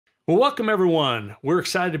Well, welcome everyone. We're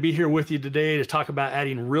excited to be here with you today to talk about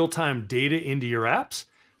adding real-time data into your apps.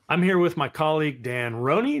 I'm here with my colleague, Dan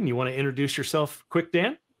Roney, and you want to introduce yourself quick,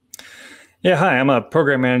 Dan? Yeah, hi, I'm a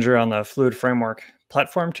program manager on the Fluid Framework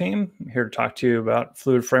platform team. I'm here to talk to you about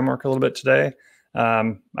Fluid Framework a little bit today.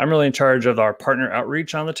 I'm really in charge of our partner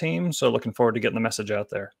outreach on the team, so looking forward to getting the message out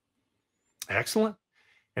there. Excellent.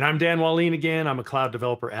 And I'm Dan Wahlin again. I'm a cloud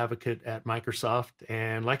developer advocate at Microsoft.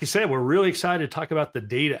 And like I said, we're really excited to talk about the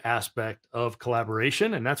data aspect of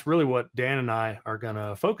collaboration. And that's really what Dan and I are going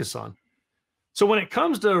to focus on. So when it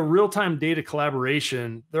comes to real-time data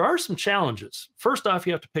collaboration, there are some challenges. First off,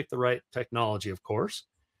 you have to pick the right technology, of course.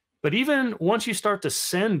 But even once you start to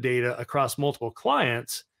send data across multiple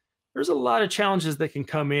clients, there's a lot of challenges that can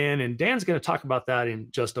come in. And Dan's going to talk about that in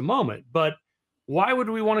just a moment. But why would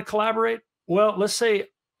we want to collaborate? Well, let's say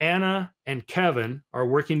Anna and Kevin are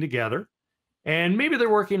working together, and maybe they're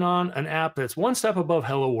working on an app that's one step above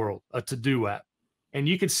Hello World, a to-do app. And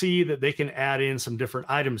you can see that they can add in some different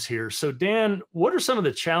items here. So Dan, what are some of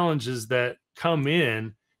the challenges that come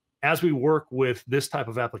in as we work with this type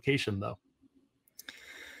of application though?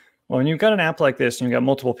 Well, when you've got an app like this and you've got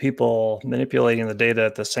multiple people manipulating the data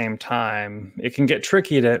at the same time, it can get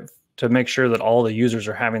tricky to make sure that all the users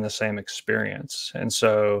are having the same experience. And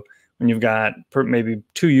so when you've got maybe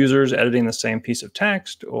two users editing the same piece of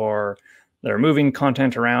text, or they're moving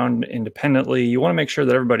content around independently, you want to make sure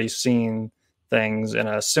that everybody's seeing things in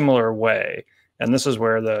a similar way. And this is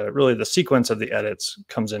where really the sequence of the edits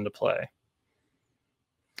comes into play.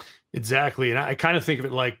 Exactly. And I kind of think of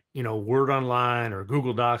it like, Word Online or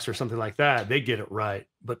Google Docs or something like that. They get it right.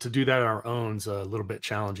 But to do that on our own is a little bit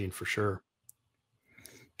challenging for sure.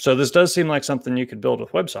 So this does seem like something you could build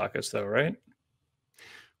with WebSockets though, right?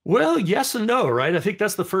 Well, yes and no, right? I think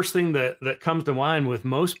that's the first thing that comes to mind with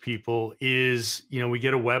most people is, we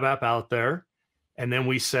get a web app out there and then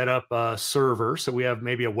we set up a server. So we have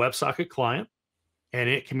maybe a WebSocket client and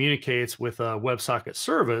it communicates with a WebSocket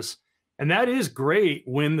service. And that is great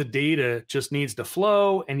when the data just needs to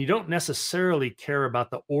flow and you don't necessarily care about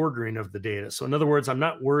the ordering of the data. So in other words, I'm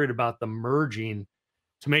not worried about the merging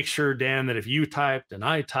to make sure, Dan, that if you typed and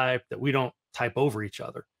I typed, that we don't type over each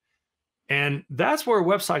other. And that's where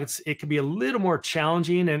WebSockets, it can be a little more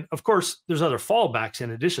challenging. And of course, there's other fallbacks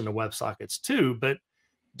in addition to WebSockets too. But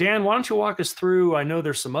Dan, why don't you walk us through? I know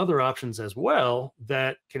there's some other options as well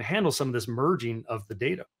that can handle some of this merging of the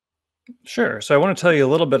data. Sure. So I want to tell you a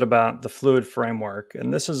little bit about the Fluid Framework,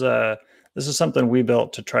 and this is something we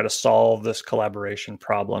built to try to solve this collaboration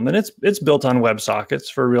problem. And it's built on WebSockets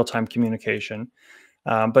for real-time communication,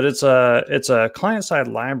 but it's a client-side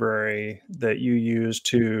library that you use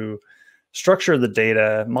to structure the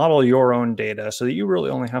data, model your own data, so that you really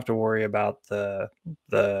only have to worry about the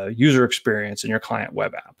user experience in your client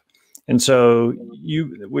web app. And so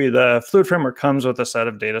the Fluid Framework comes with a set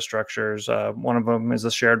of data structures. One of them is the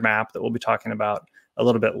shared map that we'll be talking about a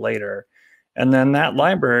little bit later. And then that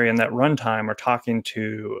library and that runtime are talking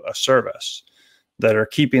to a service that are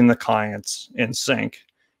keeping the clients in sync,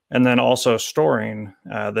 and then also storing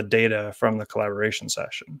the data from the collaboration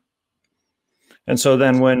session. And so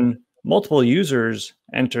then when multiple users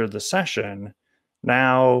enter the session,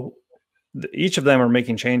 now each of them are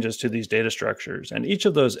making changes to these data structures, and each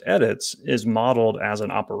of those edits is modeled as an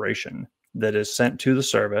operation that is sent to the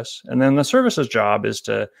service. And then the service's job is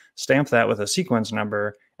to stamp that with a sequence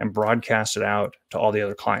number and broadcast it out to all the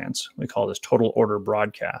other clients. We call this total order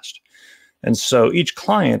broadcast. And so each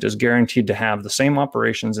client is guaranteed to have the same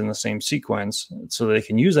operations in the same sequence so they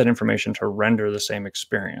can use that information to render the same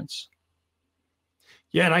experience.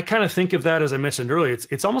 Yeah, and I kind of think of that, as I mentioned earlier,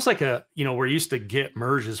 it's almost like we're used to git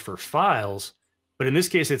merges for files, but in this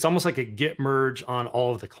case, it's almost like a git merge on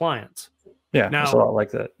all of the clients. Yeah, now, it's a lot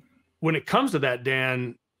like that. When it comes to that,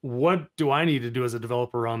 Dan, what do I need to do as a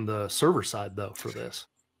developer on the server side, though, for this?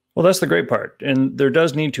 Well, that's the great part. And there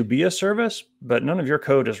does need to be a service, but none of your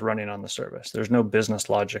code is running on the service. There's no business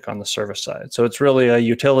logic on the service side. So it's really a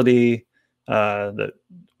utility that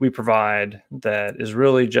we provide that is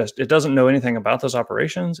really it doesn't know anything about those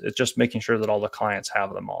operations. It's just making sure that all the clients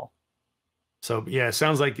have them all. So yeah, it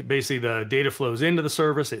sounds like basically the data flows into the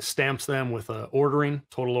service, it stamps them with a ordering,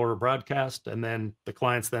 total order broadcast, and then the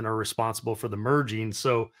clients then are responsible for the merging.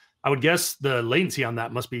 So I would guess the latency on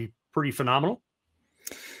that must be pretty phenomenal.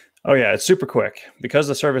 Oh yeah, it's super quick. Because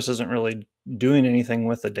the service isn't really doing anything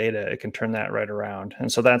with the data, it can turn that right around.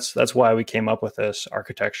 And so that's why we came up with this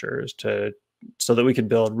architecture, is so that we could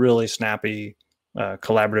build really snappy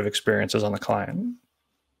collaborative experiences on the client.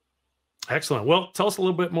 Excellent. Well, tell us a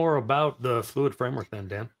little bit more about the Fluid Framework then,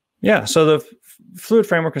 Dan. Yeah, so the Fluid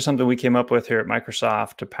Framework is something we came up with here at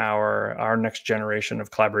Microsoft to power our next generation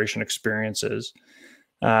of collaboration experiences.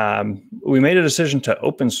 We made a decision to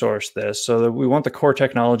open source this so that we want the core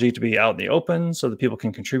technology to be out in the open so that people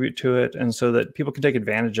can contribute to it and so that people can take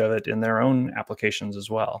advantage of it in their own applications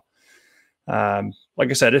as well. Like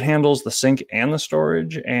I said, it handles the sync and the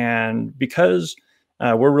storage. And because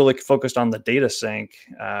we're really focused on the data sync,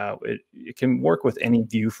 it can work with any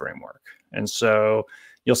view framework. And so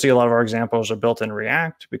you'll see a lot of our examples are built in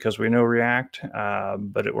React because we know React,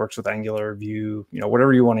 but it works with Angular, Vue,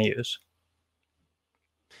 whatever you want to use.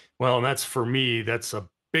 Well, and that's for me, that's a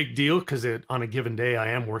big deal because on a given day,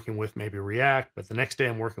 I am working with maybe React, but the next day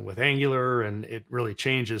I'm working with Angular and it really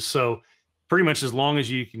changes. So pretty much as long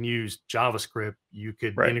as you can use JavaScript, you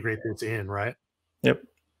could Right. integrate this in, right? Yep.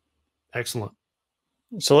 Excellent.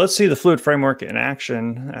 So let's see the Fluid Framework in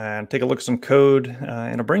action and take a look at some code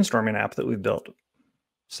in a brainstorming app that we've built.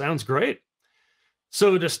 Sounds great.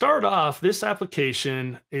 So to start off, this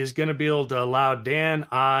application is going to be able to allow Dan,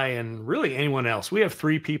 I, and really anyone else. We have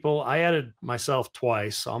 3 people. I added myself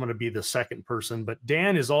twice, so I'm going to be the second person, but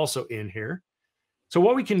Dan is also in here. So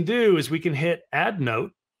what we can do is we can hit add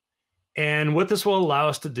note. And what this will allow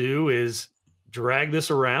us to do is drag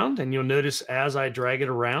this around. And you'll notice as I drag it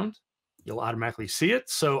around, you'll automatically see it.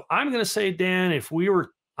 So I'm going to say, Dan, if we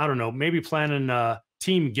were, I don't know, maybe planning a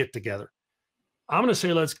team get together, I'm going to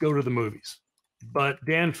say, let's go to the movies. But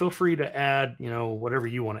Dan, feel free to add, whatever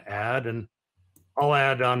you want to add. And I'll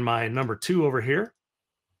add on my number 2 over here.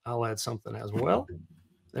 I'll add something as well.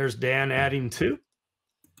 There's Dan adding 2.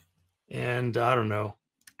 And I don't know,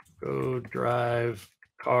 go drive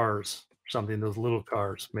cars, something, those little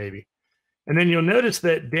cars, maybe. And then you'll notice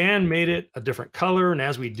that Dan made it a different color. And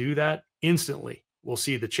as we do that, instantly, we'll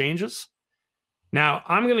see the changes. Now,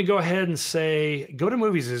 I'm going to go ahead and say, go to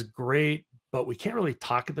movies is great, but we can't really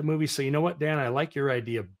talk at the movies. So you know what, Dan, I like your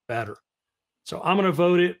idea better. So I'm going to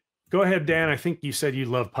vote it. Go ahead, Dan. I think you said you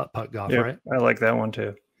love putt-putt golf, right? I like that one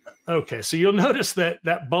too. Okay, so you'll notice that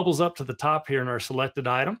that bubbles up to the top here in our selected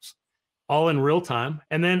items, all in real time.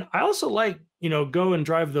 And then I also like, go and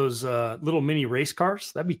drive those little mini race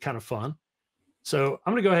cars. That'd be kind of fun. So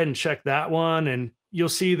I'm going to go ahead and check that one. And you'll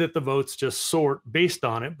see that the votes just sort based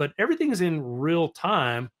on it, but everything is in real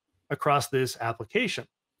time across this application.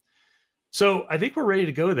 So I think we're ready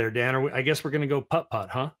to go there, Dan. I guess we're going to go putt-putt,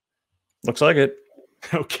 huh? Looks like it.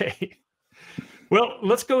 Okay. Well,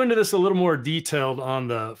 let's go into this a little more detailed on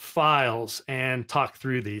the files and talk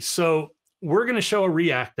through these. So we're going to show a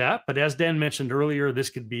React app, but as Dan mentioned earlier, this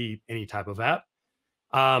could be any type of app.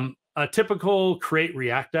 A typical create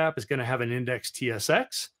React app is going to have an index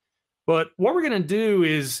TSX. But what we're going to do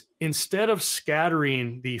is instead of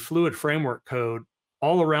scattering the Fluid Framework code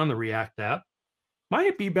all around the React app, might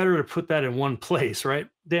it be better to put that in one place, right,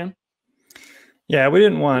 Dan? Yeah, we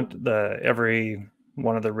didn't want every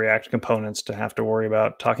one of the React components to have to worry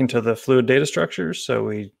about talking to the Fluid data structures. So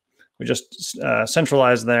we just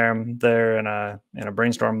centralized them there in a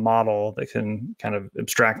brainstorm model that can kind of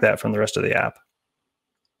abstract that from the rest of the app.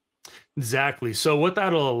 Exactly. So what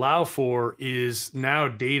that'll allow for is now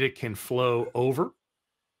data can flow over.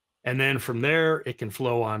 And then from there, it can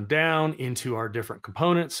flow on down into our different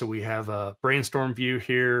components. So we have a brainstorm view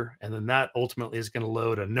here, and then that ultimately is going to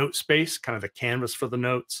load a note space, kind of the canvas for the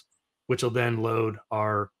notes, which will then load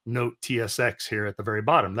our note TSX here at the very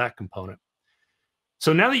bottom, that component.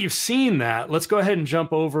 So now that you've seen that, let's go ahead and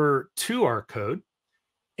jump over to our code.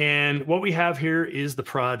 And what we have here is the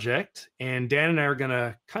project. And Dan and I are going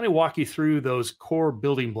to kind of walk you through those core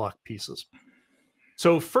building block pieces.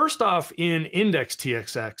 So first off, in index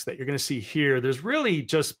TXX that you're going to see here, there's really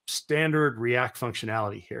just standard React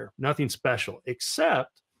functionality here. Nothing special,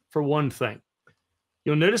 except for one thing.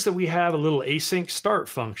 You'll notice that we have a little async start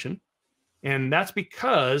function. And that's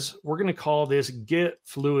because we're going to call this get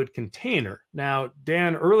fluid container. Now,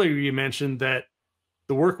 Dan, earlier you mentioned that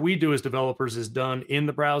the work we do as developers is done in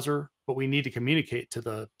the browser, but we need to communicate to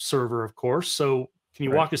the server, of course. So can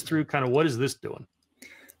you walk us through kind of what is this doing?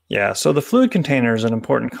 Yeah, so the fluid container is an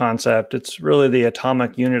important concept. It's really the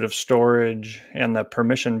atomic unit of storage and the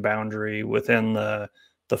permission boundary within the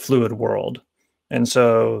fluid world. And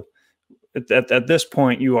so at this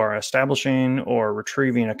point, you are establishing or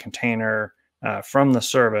retrieving a container from the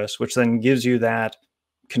service, which then gives you that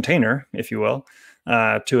container, if you will,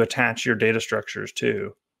 to attach your data structures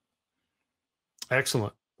to.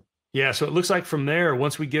 Excellent. Yeah, so it looks like from there,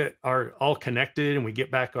 once we get our all connected and we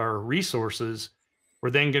get back our resources, we're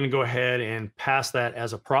then going to go ahead and pass that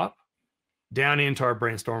as a prop down into our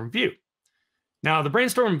brainstorm view. Now, the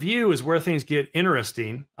brainstorm view is where things get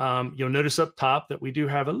interesting. You'll notice up top that we do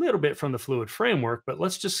have a little bit from the fluid framework, but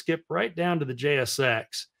let's just skip right down to the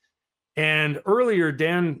JSX. And earlier,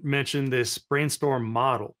 Dan mentioned this brainstorm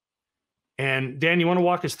model. And Dan, you want to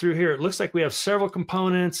walk us through here? It looks like we have several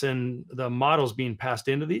components and the models being passed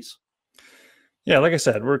into these. Yeah, like I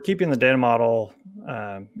said, we're keeping the data model,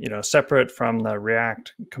 separate from the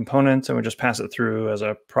React components, and we just pass it through as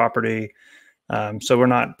a property. So we're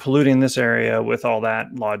not polluting this area with all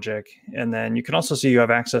that logic. And then you can also see you have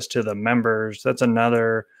access to the members. That's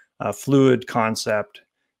another fluid concept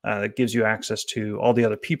that gives you access to all the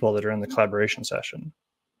other people that are in the collaboration session.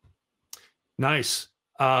 Nice.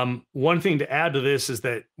 One thing to add to this is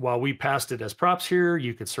that while we passed it as props here,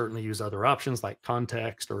 you could certainly use other options like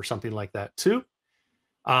context or something like that too.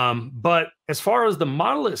 But as far as the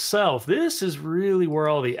model itself, this is really where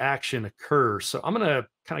all the action occurs. So I'm going to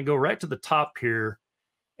kind of go right to the top here.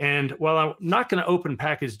 And while I'm not going to open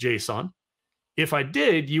package JSON, if I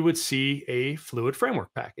did, you would see a fluid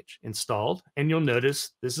framework package installed. And you'll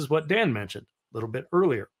notice this is what Dan mentioned a little bit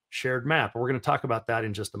earlier, shared map. We're going to talk about that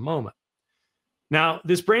in just a moment. Now,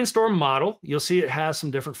 this brainstorm model, you'll see it has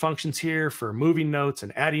some different functions here for moving notes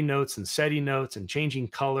and adding notes and setting notes and changing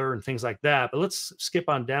color and things like that. But let's skip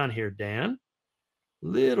on down here, Dan, a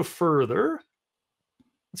little further.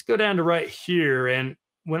 Let's go down to right here. And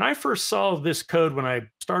when I first saw this code, when I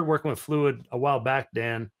started working with Fluid a while back,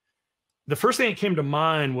 Dan, the first thing that came to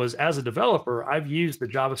mind was, as a developer, I've used the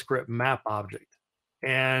JavaScript map object.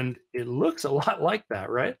 And it looks a lot like that,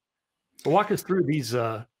 right? So walk us through these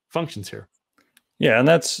functions here. Yeah, and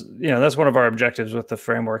that's one of our objectives with the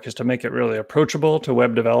framework, is to make it really approachable to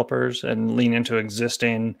web developers and lean into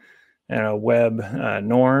existing web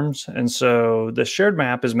norms. And so the shared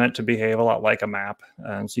map is meant to behave a lot like a map.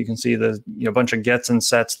 So you can see the bunch of gets and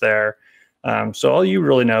sets there. So all you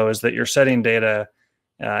really know is that you're setting data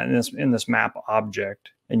in this map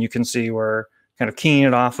object, and you can see we're kind of keying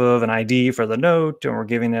it off of an ID for the note, and we're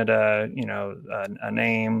giving it a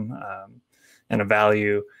name and a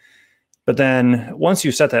value. But then once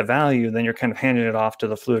you set that value, then you're kind of handing it off to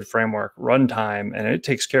the Fluid Framework runtime, and it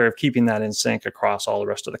takes care of keeping that in sync across all the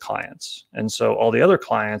rest of the clients. And so all the other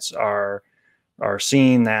clients are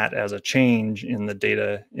seeing that as a change in the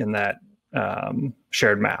data in that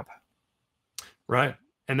shared map. Right.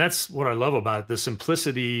 And that's what I love about it. The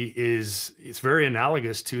simplicity it's very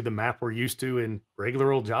analogous to the map we're used to in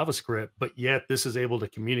regular old JavaScript, but yet this is able to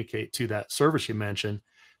communicate to that service you mentioned.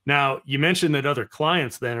 Now, you mentioned that other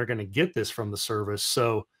clients then are going to get this from the service.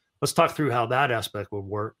 So let's talk through how that aspect would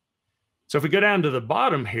work. So if we go down to the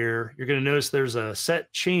bottom here, you're going to notice there's a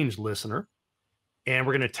set change listener. And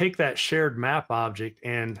we're going to take that shared map object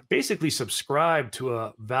and basically subscribe to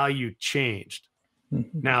a value changed.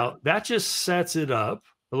 Now, that just sets it up.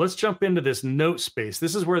 But let's jump into this note space.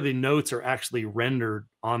 This is where the notes are actually rendered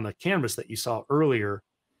on the canvas that you saw earlier.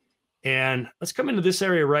 And let's come into this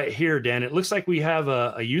area right here, Dan. It looks like we have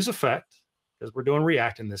a use effect, because we're doing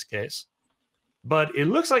React in this case. But it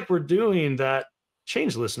looks like we're doing that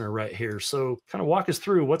change listener right here. So kind of walk us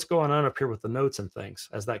through what's going on up here with the notes and things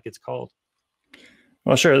as that gets called.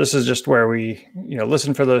 Well, sure. This is just where we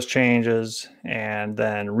listen for those changes and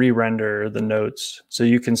then re-render the notes. So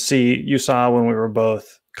you can see, you saw when we were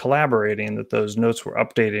both collaborating that those notes were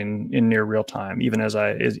updating in near real time. Even as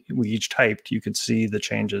we each typed, you could see the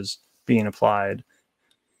changes being applied.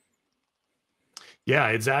 Yeah,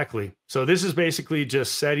 exactly. So this is basically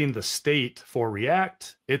just setting the state for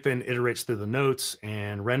React. It then iterates through the notes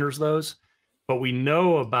and renders those. But we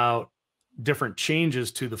know about different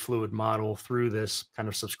changes to the Fluid model through this kind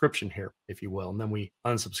of subscription here, if you will, and then we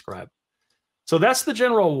unsubscribe. So that's the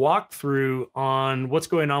general walkthrough on what's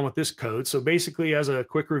going on with this code. So basically, as a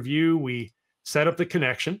quick review, we set up the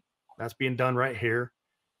connection. That's being done right here.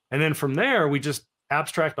 And then from there, we just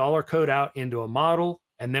abstract all our code out into a model,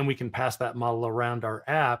 and then we can pass that model around our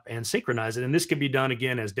app and synchronize it. And this can be done,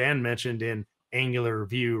 again, as Dan mentioned, in Angular,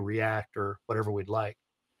 Vue, React, or whatever we'd like.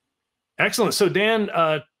 Excellent. So Dan,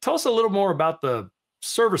 tell us a little more about the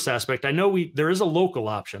service aspect. I know there is a local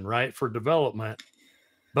option, right, for development,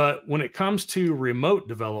 but when it comes to remote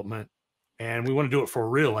development, and we want to do it for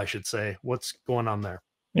real, I should say, what's going on there?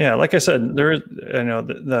 Yeah, like I said, there is,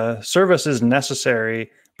 the service is necessary,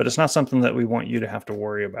 but it's not something that we want you to have to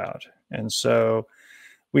worry about. And so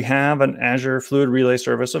we have an Azure Fluid Relay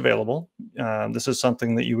service available. This is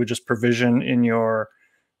something that you would just provision in your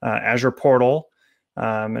Azure portal.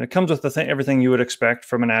 And it comes with everything you would expect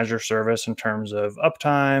from an Azure service in terms of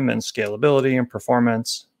uptime and scalability and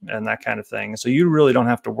performance and that kind of thing. So you really don't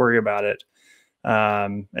have to worry about it.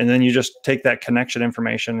 And then you just take that connection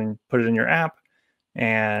information and put it in your app.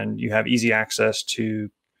 and you have easy access to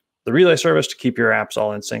the relay service to keep your apps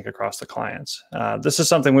all in sync across the clients. This is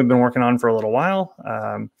something we've been working on for a little while.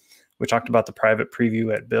 We talked about the private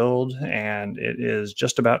preview at Build, and it is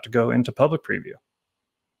just about to go into public preview.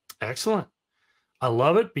 Excellent. I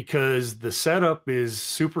love it because the setup is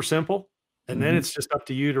super simple. And then it's just up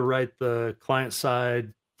to you to write the client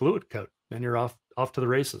side Fluid code. Then you're off to the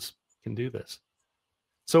races. You can do this.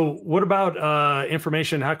 So what about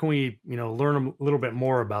information? How can we, learn a little bit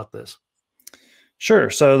more about this?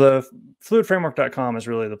 Sure. So the fluidframework.com is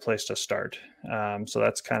really the place to start. So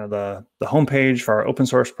that's kind of the homepage for our open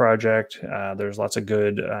source project. There's lots of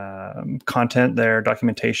good content there,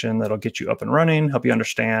 documentation that'll get you up and running, help you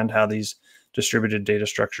understand how these distributed data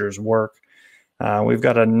structures work. We've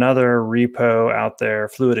got another repo out there,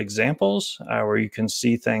 Fluid Examples, where you can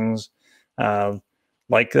see things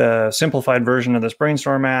like a simplified version of this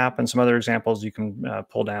brainstorm app and some other examples you can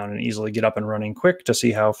pull down and easily get up and running quick to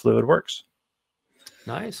see how Fluid works.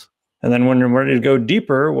 Nice. And then when you're ready to go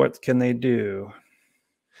deeper, what can they do?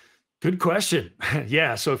 Good question.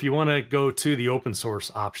 Yeah. So if you want to go to the open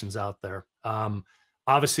source options out there,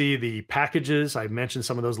 obviously the packages, I mentioned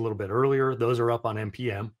some of those a little bit earlier, those are up on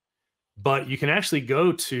NPM, but you can actually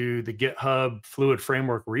go to the GitHub Fluid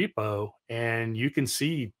Framework repo and you can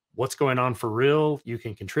see what's going on for real. You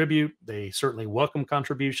can contribute. They certainly welcome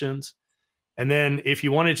contributions. And then if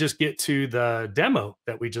you want to just get to the demo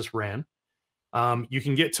that we just ran, you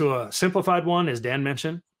can get to a simplified one, as Dan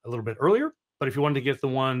mentioned a little bit earlier. But if you wanted to get the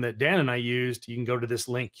one that Dan and I used, you can go to this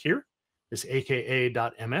link here, this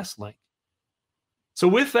aka.ms link. So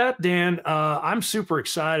with that, Dan, I'm super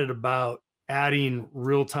excited about adding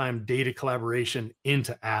real-time data collaboration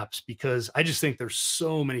into apps because I just think there's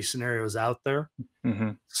so many scenarios out there.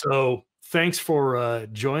 So thanks for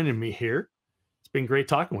joining me here. It's been great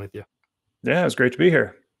talking with you. Yeah, it was great to be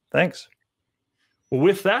here. Thanks. Well,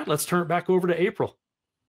 with that, let's turn it back over to April.